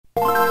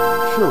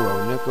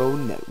Kurea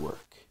Network.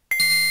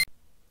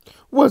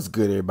 What's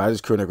good, everybody? It's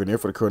Kurea here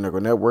for the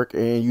Kurea Network,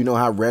 and you know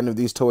how random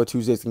these Toa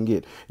Tuesdays can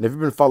get. And if you've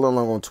been following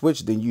along on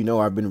Twitch, then you know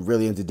I've been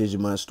really into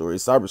Digimon Story,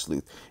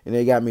 Cybersleuth, and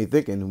they got me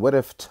thinking, what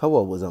if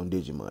Toa was on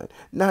Digimon?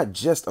 Not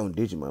just on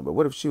Digimon, but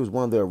what if she was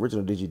one of the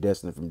original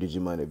DigiDestined from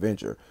Digimon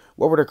Adventure?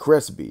 What would her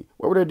crest be?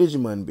 What would her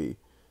Digimon be?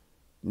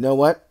 You know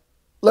what?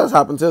 Let's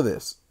hop into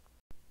this.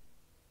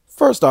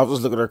 First off,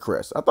 let's look at her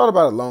crest. I thought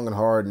about it long and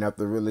hard, and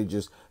after really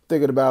just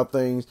thinking about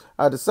things,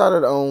 I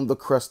decided on the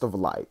Crest of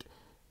Light.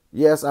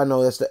 Yes, I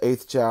know that's the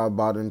 8th child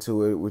bought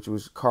into it, which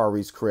was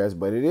Kari's crest,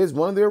 but it is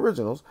one of the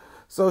originals,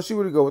 so she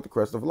would go with the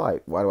Crest of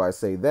Light. Why do I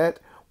say that?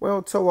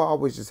 Well, Toa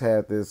always just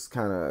had this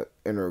kind of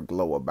inner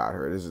glow about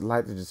her. There's a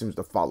light that just seems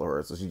to follow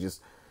her, so she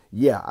just,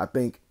 yeah, I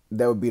think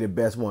that would be the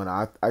best one.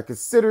 I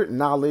considered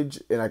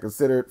knowledge, and I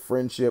considered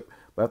friendship,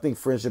 but I think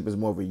friendship is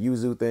more of a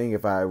Yuzu thing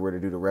if I were to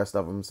do the rest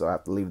of them, so I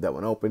have to leave that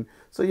one open.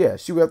 So yeah,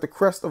 she would have the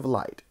Crest of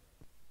Light.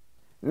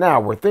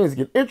 Now, where things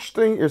get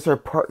interesting is her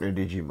partner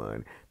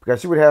Digimon,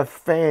 because she would have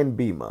Fan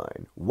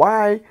Beamon.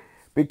 Why?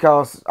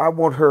 Because I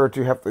want her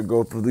to have to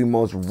go through the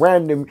most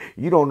random,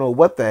 you don't know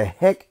what the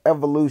heck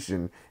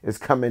evolution is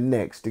coming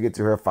next to get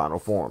to her final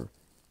form.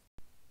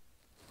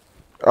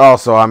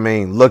 Also, I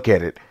mean, look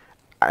at it.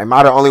 Am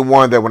I the only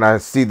one that when I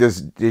see this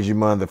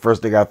Digimon, the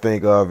first thing I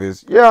think of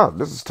is, yeah,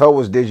 this is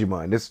Toa's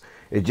Digimon.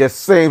 It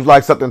just seems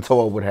like something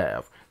Toa would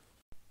have.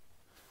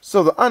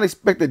 So the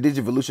unexpected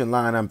Digivolution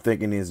line I'm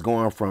thinking is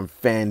going from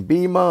Fan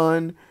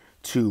Beamon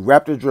to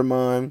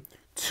Raptordramon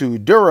to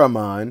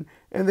Duramon,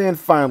 and then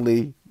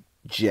finally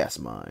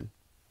Jessmon.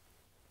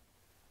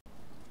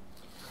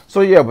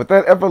 So yeah, with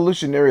that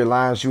evolutionary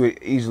line, she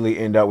would easily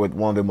end up with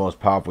one of the most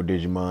powerful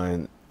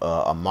Digimon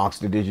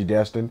amongst the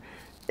DigiDestined.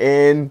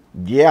 And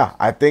yeah,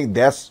 I think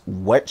that's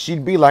what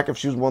she'd be like if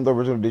she was one of the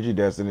original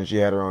DigiDestined and she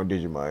had her own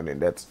Digimon,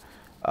 and that's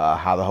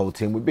how the whole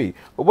team would be.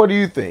 But what do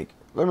you think?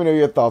 Let me know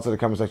your thoughts in the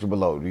comment section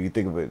below. Do you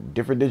think of a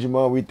different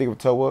Digimon when you think of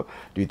Toa?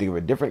 Do you think of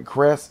a different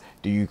crest?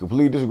 Do you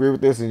completely disagree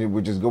with this and you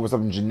would just go with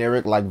something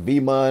generic like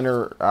Vmon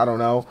or I don't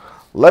know?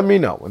 Let me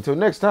know. Until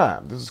next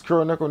time, this is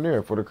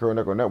Kurea for the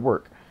Kurea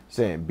Network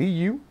saying be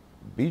you,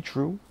 be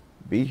true,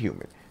 be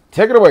human.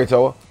 Take it away,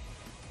 Toa.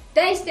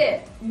 This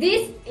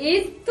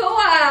is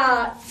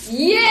Toa!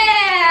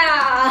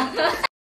 Yeah!